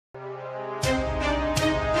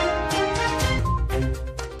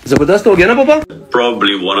जबरदस्त हो गया ना पापा?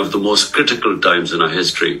 Probably one of the most critical times in our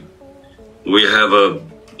history. We have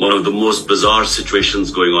one of the most bizarre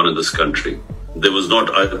situations going on in this country. There was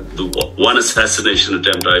not the one assassination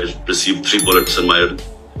attempt. I received 3 bullets in my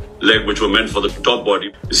leg, which were meant for the top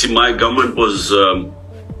body. You see, my government was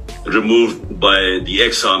removed by the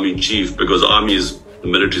ex-army chief because the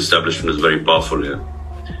military establishment is very powerful here.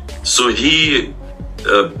 So he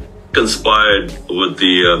conspired with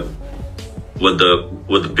the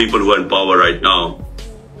people who are in power right now.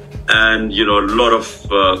 And, you know, a lot of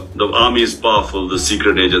the army is powerful, the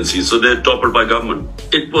secret agencies, so they're toppled by government.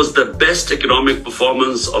 It was the best economic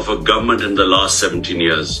performance of a government in the last 17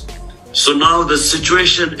 years. So now the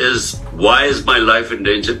situation is, why is my life in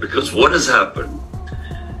danger? Because what has happened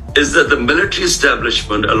is that the military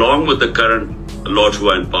establishment, along with the current lot who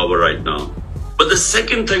are in power right now. But the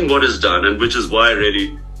second thing what is done, and which is why really,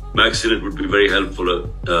 Maxine, it would be very helpful,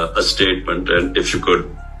 a statement, and if you could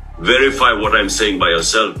verify what I'm saying by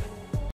yourself.